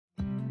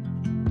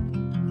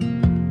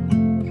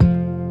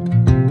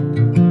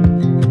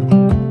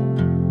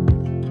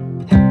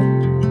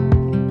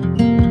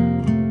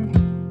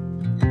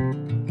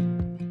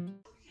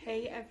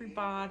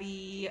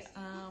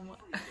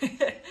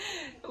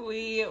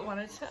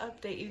wanted to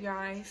update you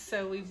guys.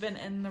 So we've been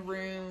in the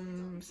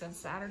room since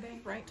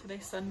Saturday, right?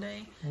 Today's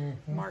Sunday,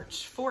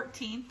 March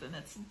 14th, and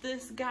it's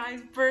this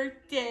guy's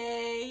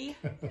birthday,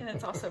 and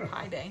it's also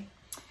Pi Day.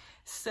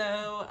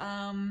 So,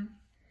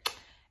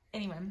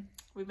 anyway,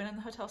 we've been in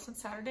the hotel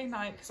since Saturday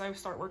night because I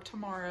start work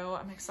tomorrow.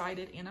 I'm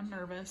excited and I'm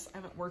nervous. I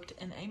haven't worked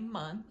in a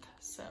month,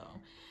 so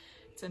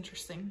it's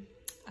interesting.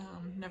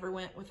 Never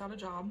went without a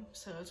job,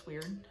 so it's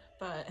weird,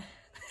 but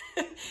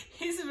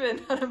he's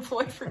been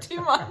unemployed for 2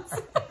 months.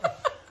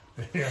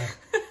 Yeah.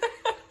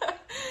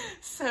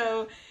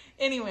 So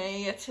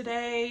anyway,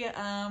 today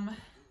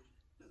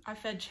I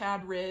fed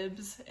Chad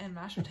ribs and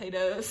mashed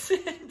potatoes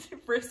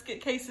and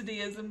brisket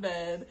quesadillas in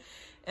bed,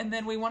 and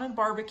then we wanted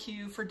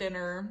barbecue for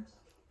dinner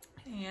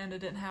and it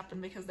didn't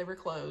happen because they were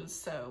closed.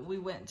 So we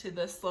went to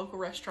this local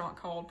restaurant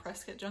called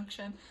Prescott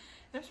Junction.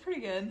 It was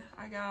pretty good.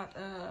 I got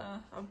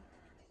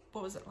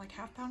what was it, like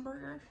half-pound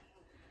burger?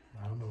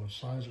 I don't know what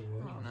size it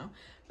was. I don't know.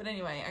 But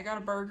anyway, I got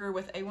a burger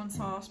with A1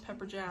 sauce,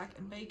 pepper jack,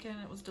 and bacon.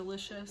 It was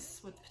delicious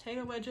with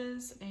potato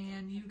wedges.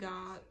 And you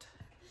got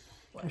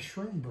what? A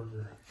shrimp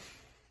burger.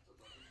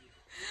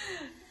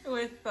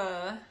 With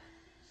potato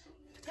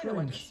Shrimps.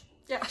 wedges.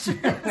 Yeah,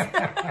 shrimps.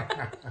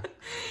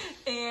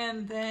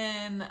 And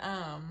then,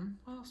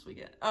 what else we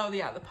get? Oh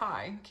yeah, the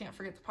pie. Can't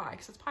forget the pie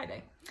because it's Pi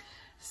Day.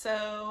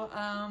 So,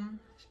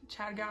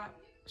 Chad got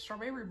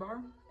strawberry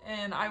rhubarb.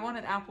 And I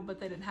wanted apple, but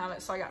they didn't have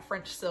it, so I got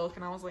French silk,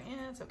 and I was like,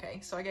 it's okay.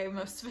 So I gave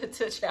most of it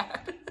to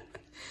Chad.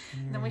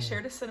 And then we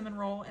shared a cinnamon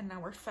roll, and now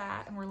we're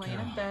fat, and we're laying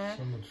in bed.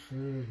 So much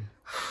food.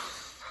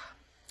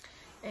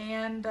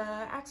 And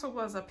Axel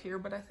was up here,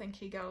 but I think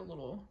he got a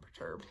little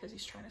perturbed because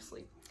he's trying to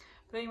sleep.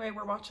 But anyway,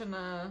 we're watching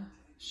a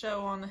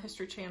show on the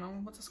History Channel.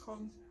 What's this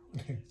called?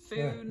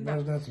 Food. Yeah,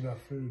 that's about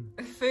food.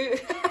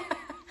 Food.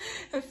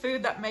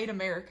 Food that made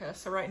America.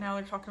 So right now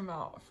they're talking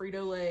about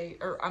Frito-Lay,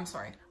 or I'm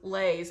sorry,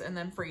 Lay's and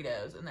then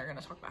Fritos, and they're going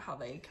to talk about how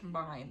they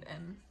combined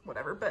and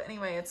whatever. But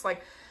anyway, it's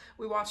like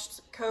we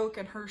watched Coke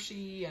and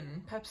Hershey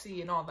and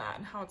Pepsi and all that,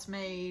 and how it's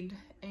made,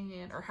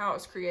 and or how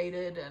it's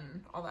created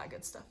and all that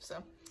good stuff.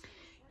 So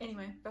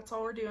anyway, that's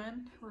all we're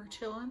doing. We're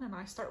chilling, and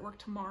I start work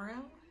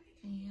tomorrow,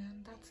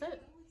 and that's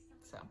it.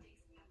 So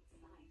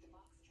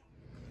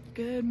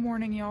good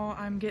morning, y'all.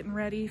 I'm getting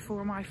ready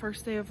for my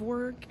first day of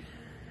work.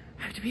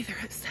 I have to be there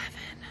at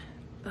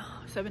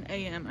 7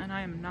 a.m. and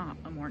I am not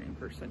a morning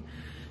person.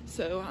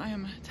 So I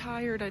am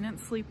tired. I didn't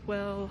sleep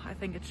well. I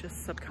think it's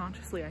just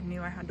subconsciously I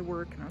knew I had to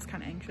work and I was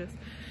kind of anxious,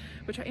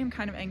 which I am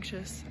kind of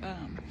anxious.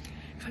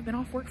 Because I've been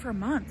off work for a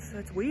month, so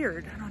it's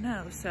weird. I don't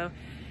know. So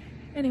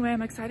anyway,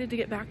 I'm excited to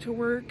get back to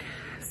work.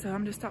 So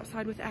I'm just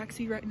outside with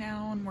Axie right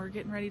now and we're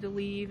getting ready to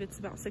leave. It's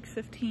about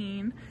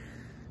 6:15.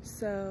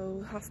 So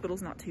the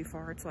hospital's not too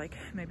far. It's like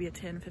maybe a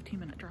 10-15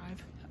 minute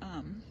drive.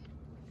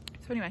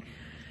 So anyway,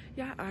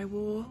 yeah, I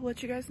will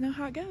let you guys know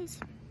how it goes.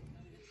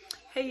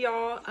 Hey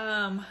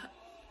y'all,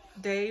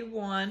 day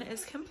 1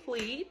 is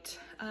complete.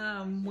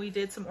 We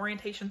did some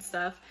orientation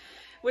stuff,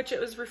 which it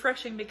was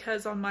refreshing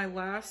because on my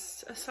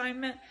last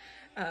assignment,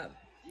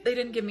 they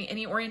didn't give me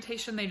any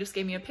orientation. They just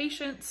gave me a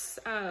patient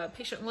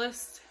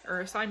list, or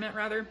assignment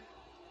rather,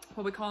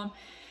 what we call them,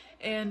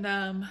 and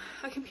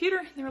a computer.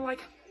 And they were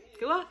like,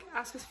 good luck,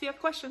 ask us if you have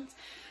questions.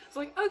 I was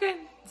like, okay.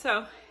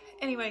 So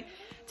anyway,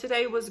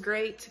 today was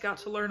great. Got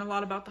to learn a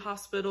lot about the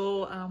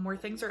hospital, where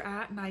things are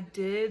at, and I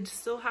did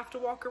still have to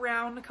walk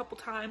around a couple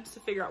times to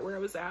figure out where I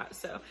was at.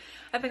 So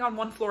I think on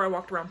one floor I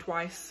walked around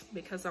twice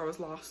because I was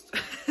lost.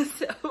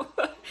 So,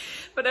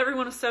 but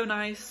everyone is so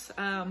nice.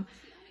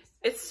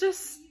 It's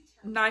just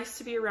nice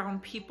to be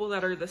around people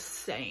that are the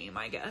same,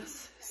 I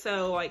guess.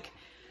 So like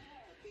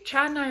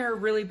Chad and I are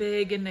really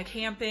big into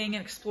camping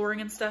and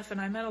exploring and stuff, and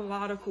I met a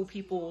lot of cool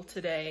people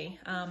today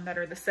that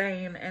are the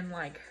same, and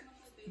like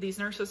these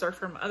nurses are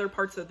from other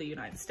parts of the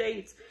United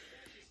States,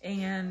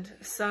 and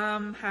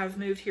some have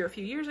moved here a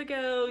few years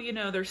ago. You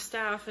know, there's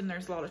staff and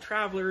there's a lot of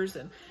travelers,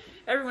 and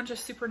everyone's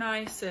just super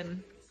nice,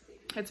 and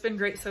it's been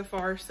great so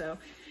far. So,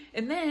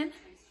 and then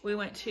we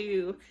went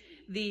to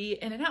the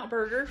In-N-Out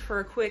Burger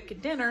for a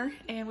quick dinner,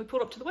 and we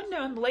pulled up to the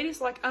window and the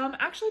lady's like,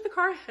 actually the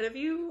car ahead of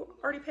you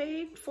already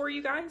paid for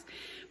you guys.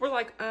 We're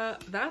like,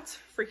 that's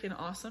freaking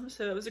awesome.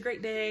 So it was a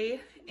great day,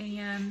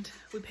 and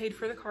we paid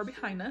for the car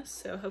behind us,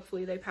 so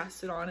hopefully they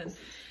passed it on, and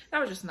that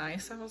was just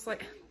nice. I was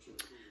like,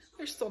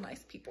 there's still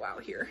nice people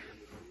out here.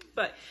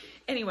 But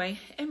anyway,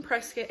 in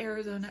Prescott,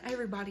 Arizona,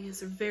 everybody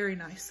is very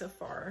nice so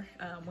far.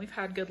 We've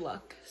had good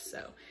luck,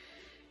 so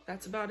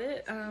that's about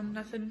it.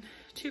 Nothing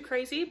too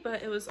crazy,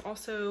 but it was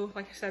also,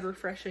 like I said,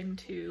 refreshing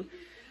to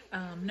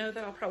know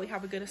that I'll probably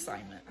have a good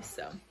assignment.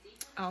 So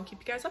I'll keep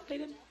you guys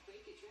updated.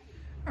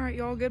 All right,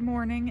 y'all, good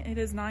morning. It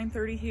is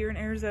 9:30 here in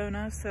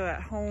Arizona, so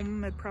at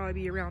home it'd probably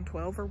be around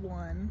 12 or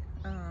 1.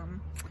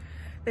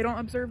 They don't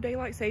observe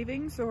daylight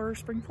savings or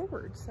spring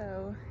forward,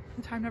 so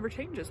the time never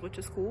changes, which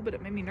is cool, but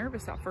it made me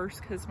nervous at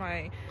first because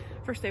my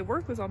first day of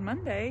work was on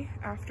Monday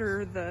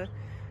after the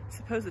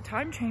supposed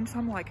time change. So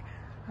I'm like,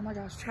 oh my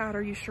gosh, Chad,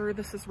 are you sure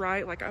this is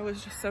right? Like, I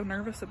was just so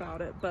nervous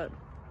about it. But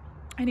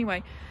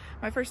anyway,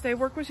 My first day of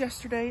work was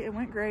yesterday. It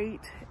went great,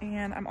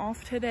 and I'm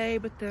off today,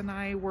 but then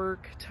I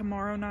work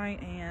tomorrow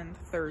night and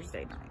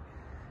Thursday night.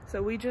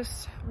 So we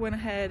just went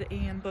ahead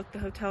and booked the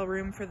hotel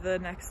room for the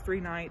next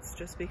 3 nights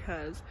just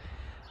because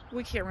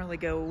we can't really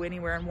go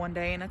anywhere in one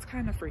day, and it's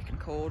kind of freaking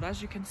cold.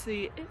 As you can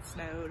see, it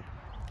snowed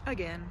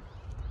again.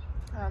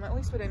 At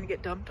least we didn't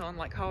get dumped on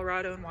like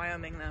Colorado and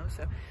Wyoming though,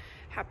 so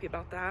happy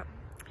about that.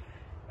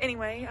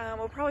 Anyway,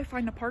 we'll probably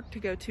find a park to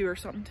go to or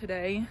something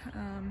today.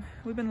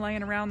 We've been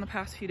laying around the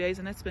past few days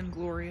and it's been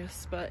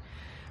glorious, but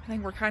I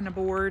think we're kind of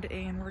bored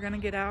and we're gonna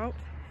get out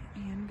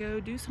and go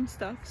do some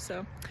stuff.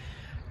 So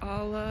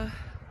I'll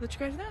let you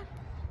guys know.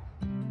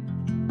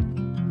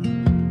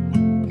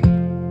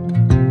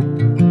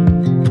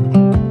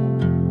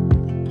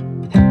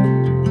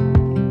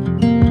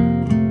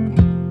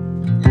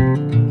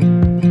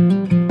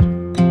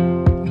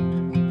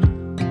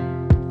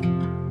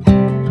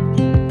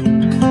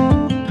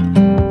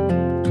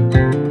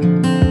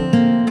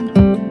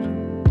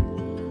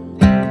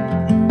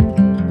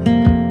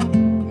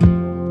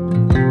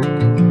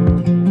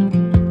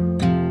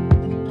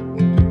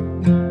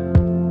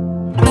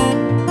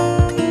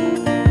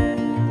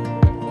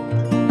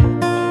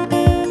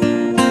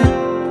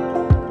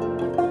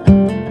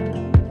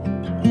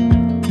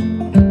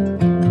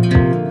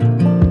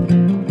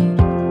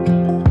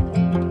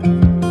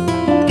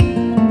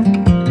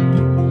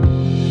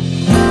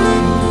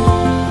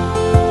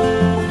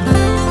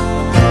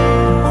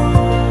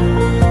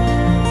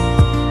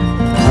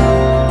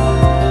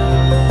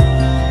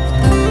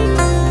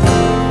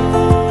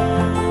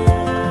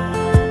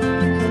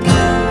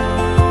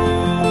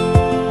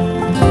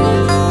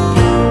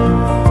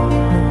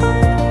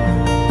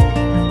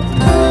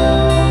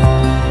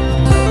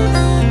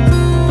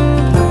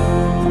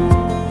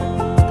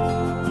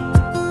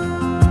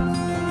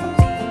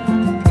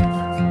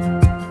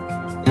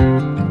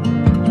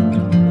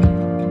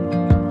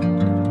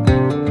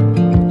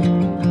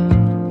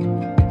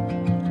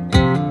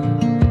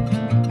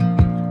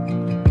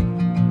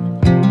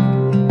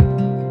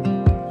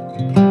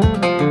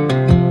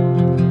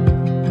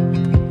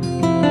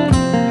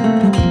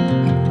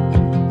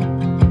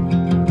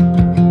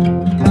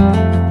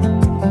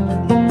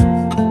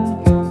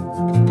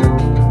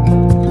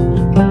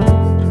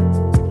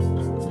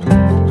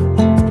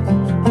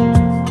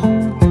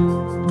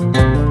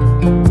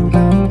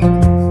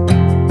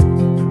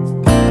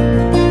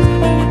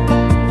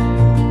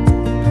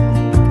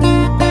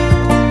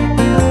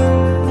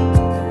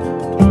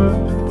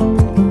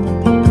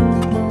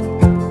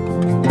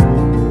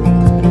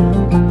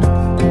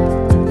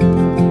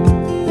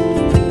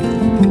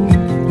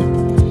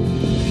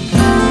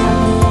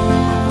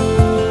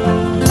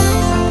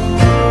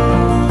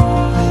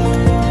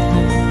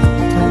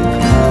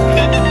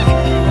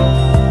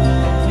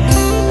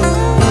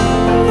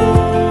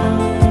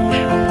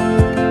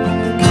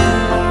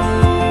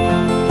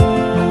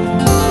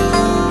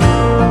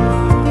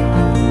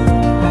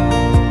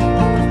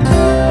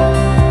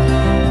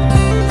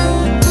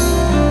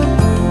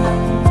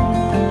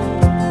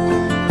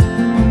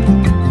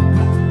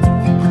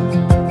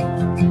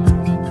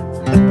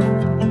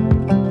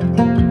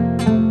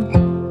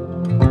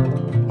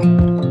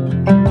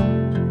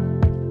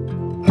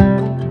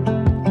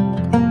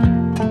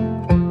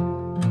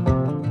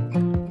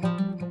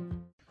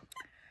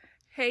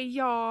 Hey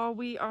y'all,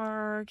 we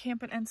are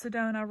camping in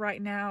Sedona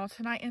right now,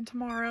 tonight and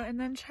tomorrow, and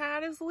then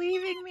Chad is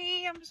leaving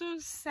me. I'm so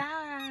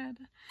sad.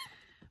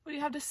 What do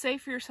you have to say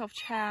for yourself,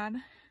 Chad?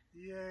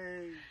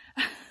 Yay.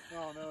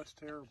 Oh no, it's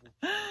terrible.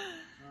 I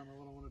don't know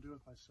what I want to do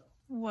with myself.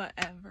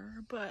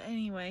 Whatever. But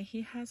anyway,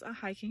 he has a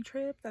hiking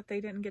trip that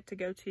they didn't get to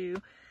go to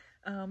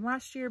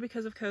last year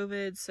because of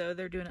COVID, so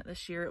they're doing it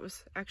this year. It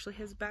was actually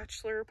his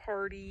bachelor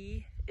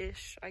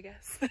party-ish, I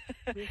guess.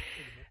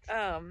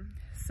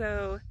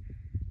 So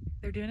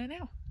they're doing it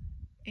now.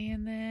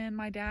 And then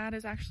my dad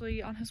is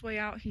actually on his way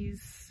out.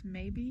 He's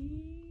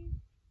maybe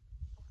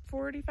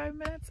 45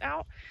 minutes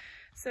out.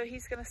 So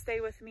he's going to stay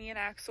with me and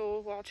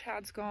Axel while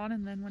Chad's gone.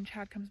 And then when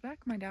Chad comes back,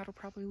 my dad will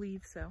probably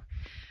leave. So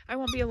I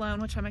won't be alone,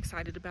 which I'm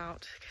excited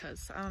about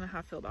because I don't know how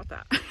I feel about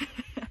that.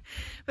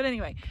 But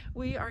anyway,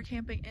 we are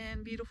camping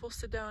in beautiful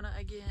Sedona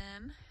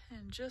again.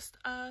 And just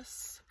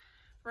us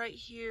right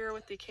here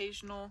with the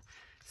occasional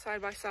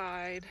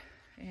side-by-side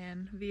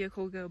and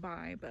vehicle go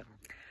by. But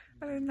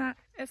other than that,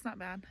 it's not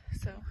bad.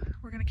 So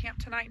we're going to camp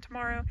tonight and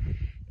tomorrow.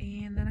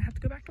 And then I have to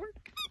go back to work.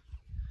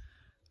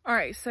 All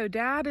right, so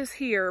Dad is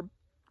here,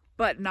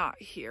 but not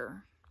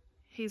here.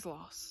 He's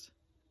lost.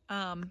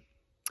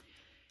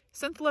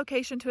 Sent the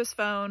location to his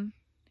phone.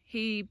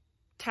 He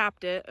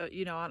tapped it.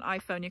 You know, on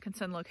iPhone you can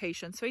send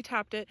location. So he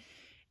tapped it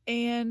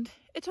and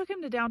it took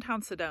him to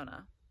downtown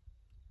Sedona.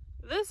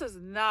 This is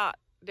not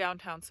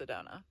downtown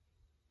Sedona.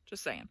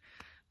 Just saying.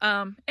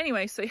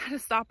 Anyway, so he had to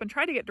stop and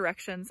try to get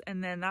directions,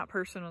 and then that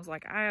person was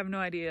like, I have no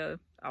idea.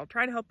 I'll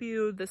try to help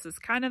you. This is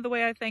kind of the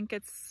way I think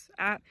it's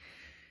at.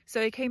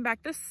 So he came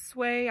back this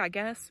way, I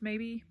guess,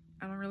 maybe.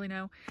 I don't really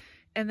know.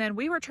 And then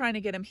we were trying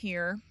to get him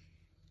here,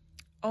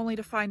 only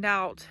to find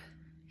out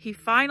he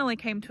finally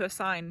came to a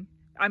sign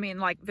I mean,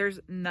 like, there's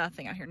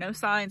nothing out here, no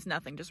signs,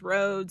 nothing, just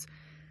roads,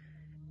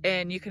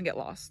 and you can get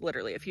lost,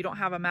 literally. If you don't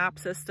have a map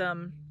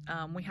system,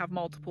 we have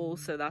multiple,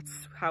 so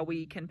that's how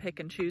we can pick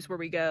and choose where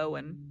we go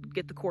and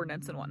get the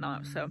coordinates and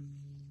whatnot. So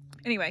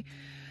anyway,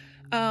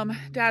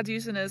 Dad's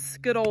using his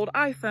good old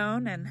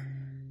iPhone,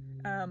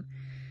 and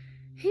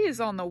he is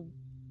on the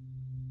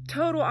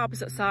total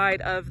opposite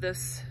side of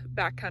this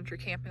backcountry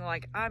camping.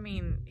 Like, I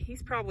mean,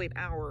 he's probably an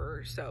hour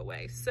or so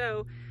away.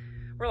 So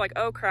we're like,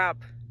 oh crap,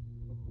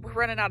 we're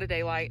running out of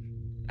daylight.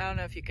 I don't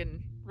know if you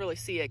can really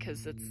see it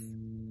because it's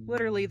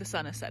literally the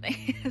sun is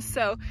setting.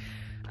 So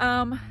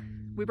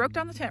we broke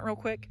down the tent real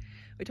quick.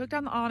 We took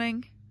down the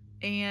awning,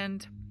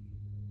 and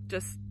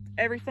just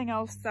everything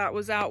else that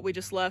was out, we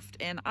just left.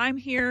 And I'm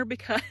here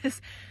because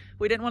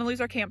we didn't want to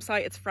lose our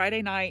campsite. It's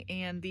Friday night,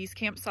 and these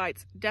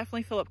campsites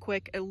definitely fill up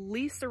quick, at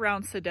least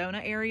around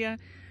Sedona area.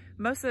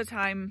 Most of the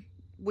time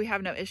we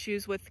have no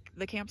issues with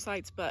the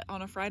campsites, but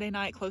on a Friday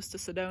night close to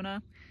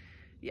Sedona,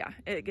 yeah,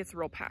 it gets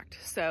real packed.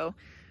 So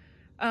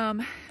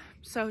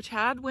so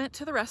Chad went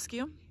to the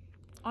rescue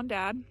on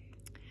Dad, and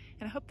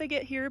I hope they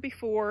get here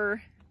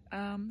before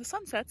the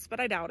sun sets,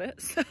 but I doubt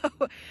it. So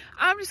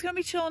I'm just gonna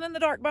be chilling in the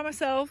dark by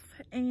myself,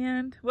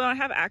 and well, I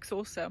have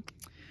Axel, so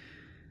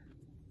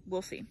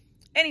we'll see.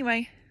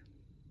 Anyway,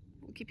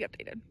 we'll keep you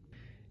updated.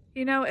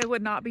 You know, it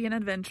would not be an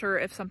adventure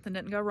if something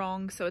didn't go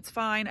wrong, so it's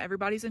fine.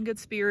 Everybody's in good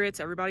spirits.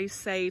 Everybody's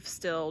safe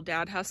still.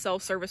 Dad has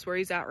self-service where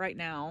he's at right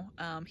now.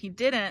 He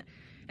didn't,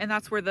 and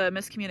that's where the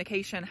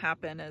miscommunication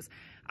happened, is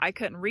I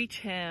couldn't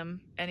reach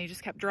him, and he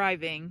just kept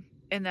driving.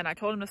 And then I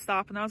told him to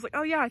stop, and I was like,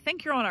 oh yeah, I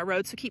think you're on our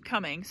road, so keep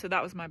coming. So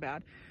that was my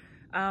bad.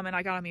 And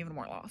I got him even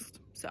more lost.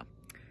 So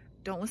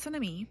don't listen to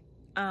me.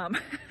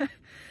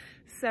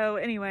 So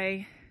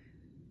anyway,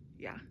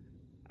 yeah,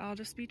 I'll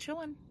just be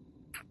chilling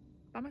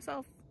by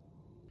myself.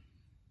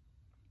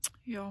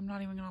 Yo, I'm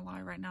not even gonna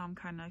lie, right now I'm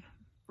kind of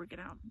freaking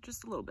out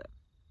just a little bit.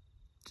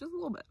 Just a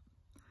little bit.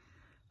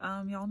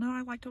 Y'all know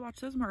I like to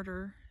watch those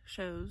murder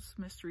shows,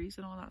 mysteries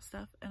and all that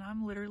stuff, and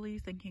I'm literally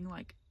thinking,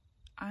 like,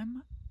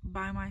 I'm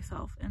by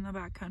myself in the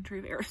backcountry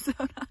of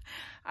Arizona.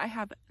 I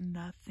have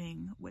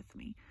nothing with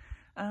me.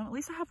 At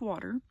least I have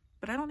water,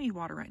 but I don't need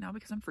water right now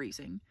because I'm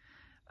freezing.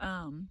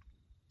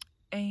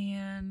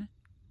 And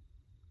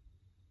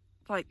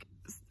like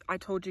I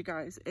told you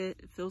guys,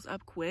 it fills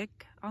up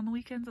quick on the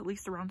weekends, at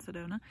least around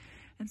Sedona.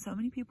 And so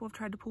many people have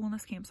tried to pull in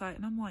this campsite,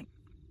 and I'm like,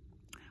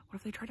 what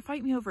if they try to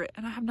fight me over it?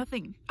 And I have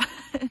nothing,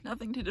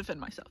 nothing to defend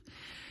myself.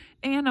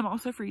 And I'm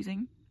also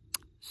freezing.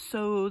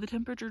 So the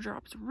temperature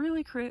drops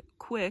really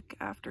quick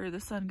after the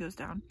sun goes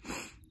down.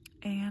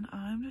 And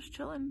I'm just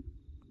chilling,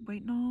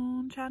 waiting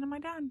on Chad and my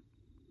dad.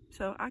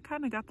 So I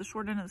kind of got the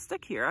short end of the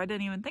stick here. I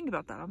didn't even think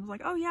about that. I was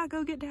like, oh yeah,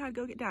 go get Dad,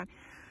 go get Dad.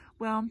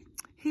 Well,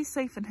 he's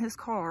safe in his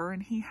car,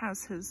 and he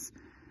has his,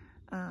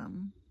 I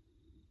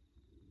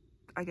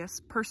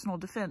guess, personal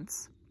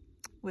defense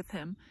with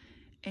him.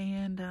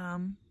 And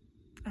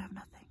I have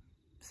nothing.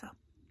 So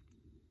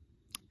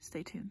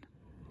stay tuned.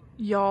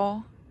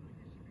 Y'all,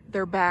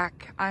 they're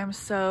back. I am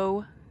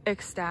so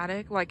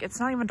ecstatic. Like, it's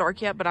not even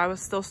dark yet, but I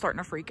was still starting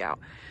to freak out.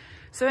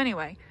 So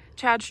anyway,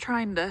 Chad's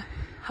trying to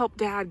help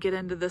Dad get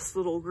into this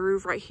little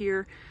groove right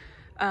here.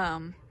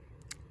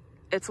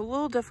 It's a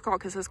little difficult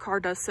because his car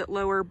does sit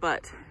lower,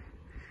 but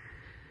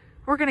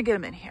we're gonna get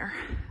him in here.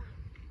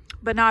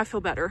 But now I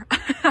feel better.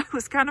 I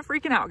was kind of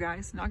freaking out,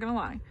 guys, not gonna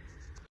lie.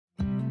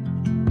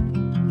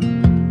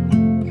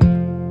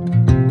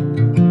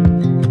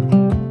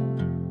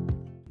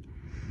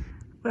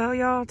 Well,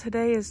 y'all,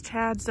 today is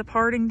Chad's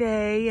departing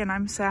day, and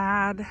I'm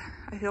sad.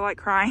 I feel like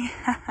crying.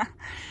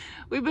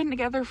 We've been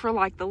together for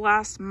like the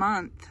last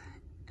month,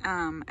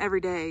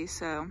 every day,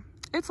 so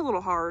it's a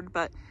little hard,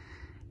 but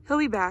he'll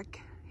be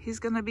back. He's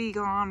gonna be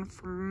gone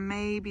for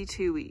maybe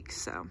 2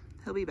 weeks, so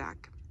he'll be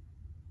back.